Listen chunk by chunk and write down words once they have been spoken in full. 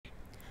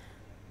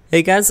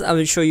Hey guys, I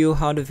will show you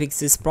how to fix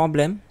this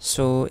problem.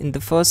 So in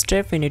the first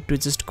step, we need to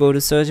just go to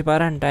search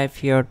bar and type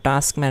here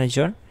task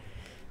manager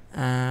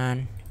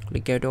and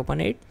click here to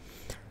open it.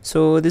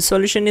 So this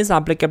solution is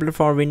applicable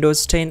for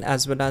Windows 10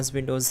 as well as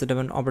Windows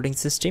 11 operating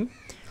system.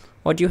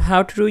 What you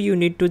have to do, you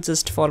need to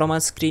just follow my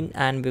screen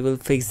and we will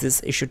fix this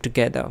issue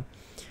together.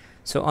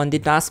 So on the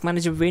task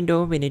manager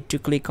window, we need to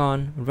click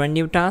on run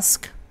new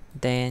task,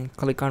 then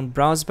click on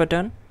browse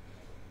button.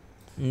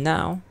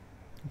 Now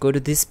go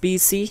to this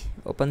PC,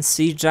 open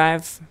C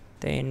drive,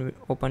 then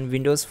open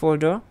Windows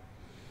folder.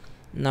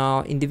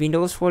 Now in the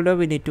Windows folder,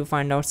 we need to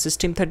find out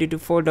system32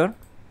 folder,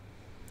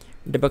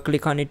 double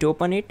click on it to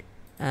open it,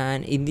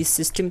 and in this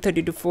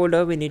system32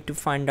 folder we need to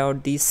find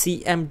out the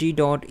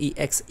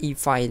cmd.exe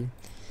file.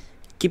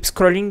 Keep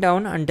scrolling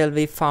down until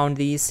we found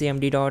the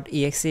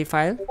cmd.exe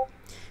file,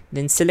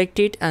 then select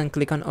it and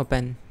click on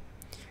open.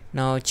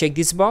 Now check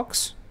this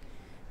box.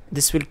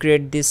 This will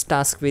create this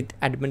task with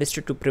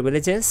administrative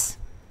privileges,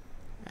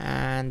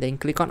 and then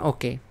click on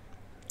OK.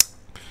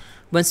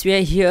 Once we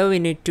are here, we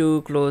need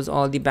to close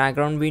all the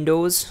background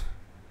windows.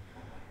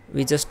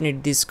 We just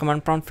need this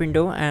command prompt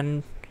window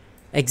and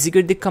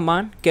execute the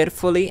command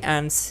carefully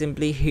and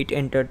simply hit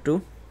enter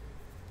to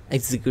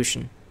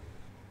execution.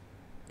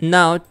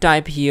 Now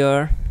type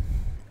here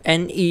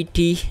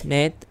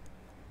net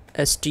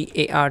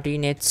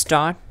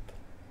start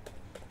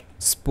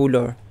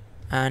spooler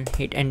and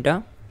hit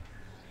enter.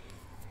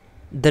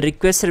 The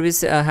request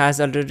service has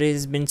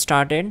already been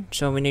started,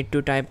 so we need to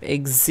type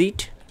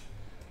exit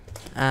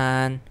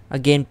and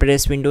again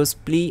press Windows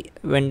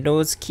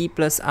key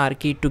plus R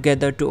key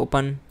together to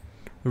open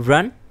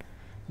run.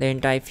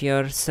 Then type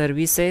here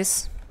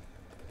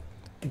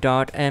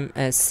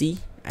services.msc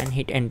and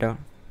hit enter.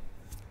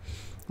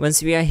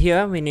 Once we are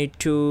here, we need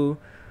to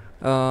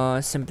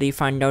simply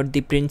find out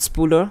the print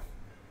spooler.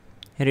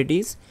 Here it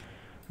is.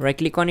 Right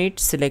click on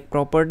it, select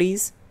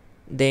properties.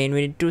 Then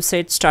we need to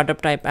set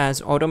startup type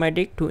as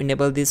automatic to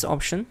enable this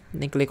option.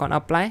 Then click on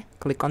apply,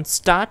 click on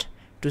start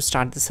to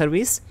start the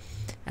service,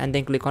 and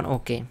then click on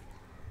OK.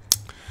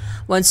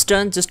 Once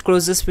done, just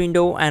close this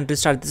window and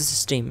restart the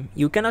system.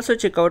 You can also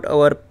check out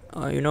our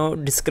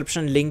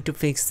description link to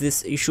fix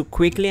this issue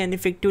quickly and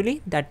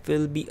effectively. That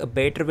will be a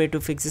better way to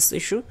fix this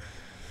issue.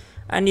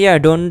 And yeah,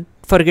 don't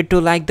forget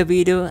to like the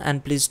video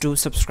and please do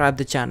subscribe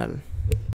the channel.